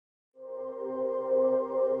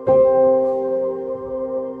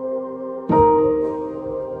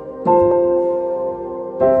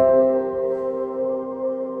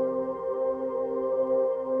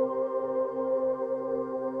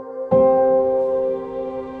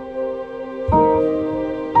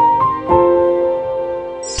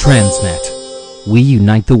Transnet. We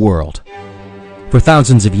unite the world. For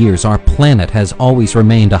thousands of years, our planet has always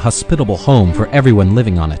remained a hospitable home for everyone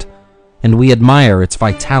living on it, and we admire its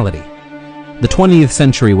vitality. The 20th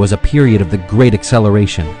century was a period of the great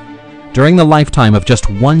acceleration. During the lifetime of just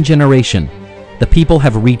one generation, the people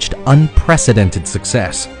have reached unprecedented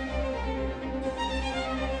success.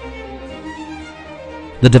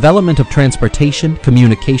 The development of transportation,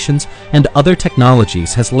 communications, and other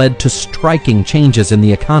technologies has led to striking changes in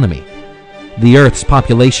the economy. The Earth's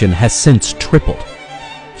population has since tripled.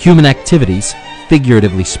 Human activities,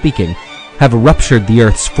 figuratively speaking, have ruptured the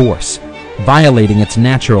Earth's force, violating its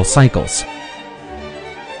natural cycles.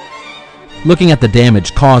 Looking at the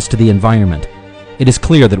damage caused to the environment, it is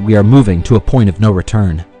clear that we are moving to a point of no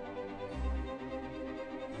return.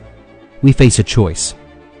 We face a choice: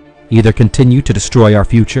 either continue to destroy our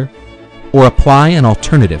future, or apply an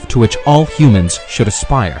alternative to which all humans should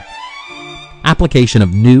aspire. Application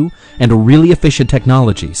of new and really efficient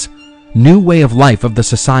technologies, new way of life of the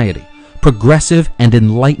society, progressive and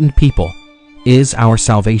enlightened people is our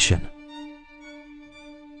salvation.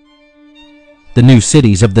 The new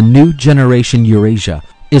cities of the new generation Eurasia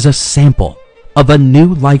is a sample of a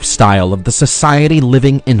new lifestyle of the society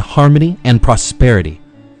living in harmony and prosperity,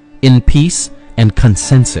 in peace and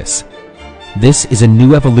consensus. This is a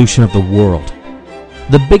new evolution of the world.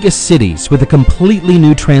 The biggest cities with a completely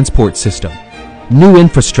new transport system, new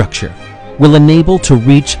infrastructure, will enable to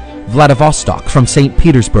reach Vladivostok from St.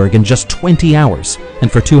 Petersburg in just 20 hours and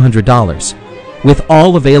for $200, with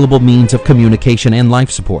all available means of communication and life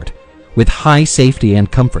support, with high safety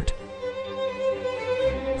and comfort.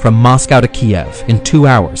 From Moscow to Kiev in 2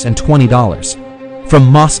 hours and $20, from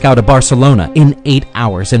Moscow to Barcelona in 8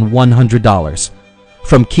 hours and $100,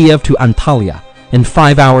 from Kiev to Antalya in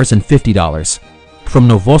 5 hours and $50, from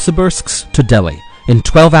Novosibirsk to Delhi in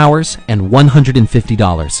 12 hours and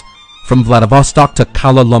 $150, from Vladivostok to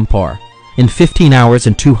Kuala Lumpur in 15 hours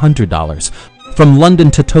and $200, from London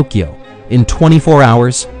to Tokyo in 24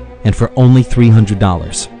 hours and for only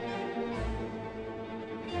 $300.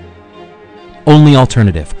 Only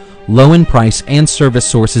alternative, low in price and service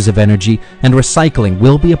sources of energy and recycling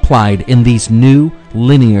will be applied in these new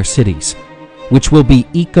linear cities, which will be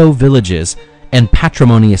eco-villages and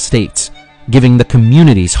patrimony estates, giving the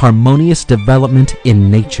communities harmonious development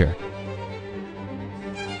in nature.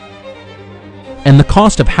 And the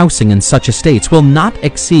cost of housing in such estates will not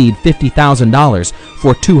exceed $50,000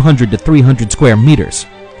 for 200 to 300 square meters,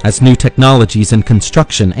 as new technologies in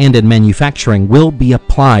construction and in manufacturing will be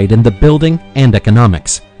applied in the building and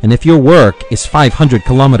economics. And if your work is 500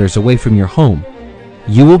 kilometers away from your home,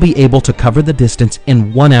 you will be able to cover the distance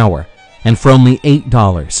in 1 hour and for only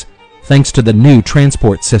 $8, thanks to the new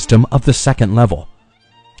transport system of the second level.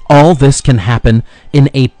 All this can happen in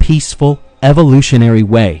a peaceful, evolutionary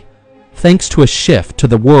way, thanks to a shift to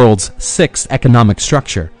the world's sixth economic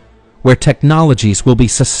structure, where technologies will be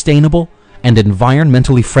sustainable and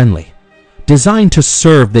environmentally friendly, designed to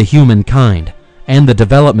serve the humankind and the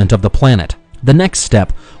development of the planet. The next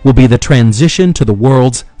step will be the transition to the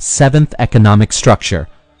world's seventh economic structure,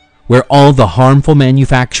 where all the harmful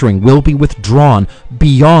manufacturing will be withdrawn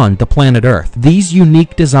beyond the planet Earth. These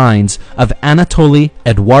unique designs of Anatoly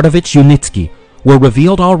Eduardovich Yunitsky were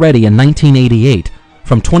revealed already in 1988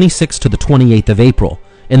 from 26th to the 28th of April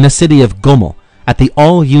in the city of Gomel at the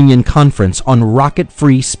All-Union Conference on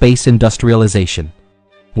Rocket-Free Space Industrialization.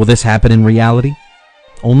 Will this happen in reality?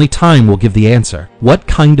 Only time will give the answer. What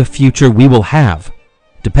kind of future we will have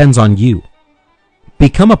depends on you.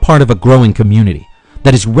 Become a part of a growing community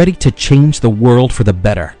that is ready to change the world for the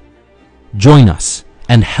better. Join us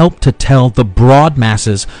and help to tell the broad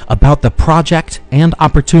masses about the project and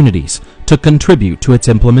opportunities to contribute to its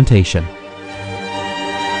implementation.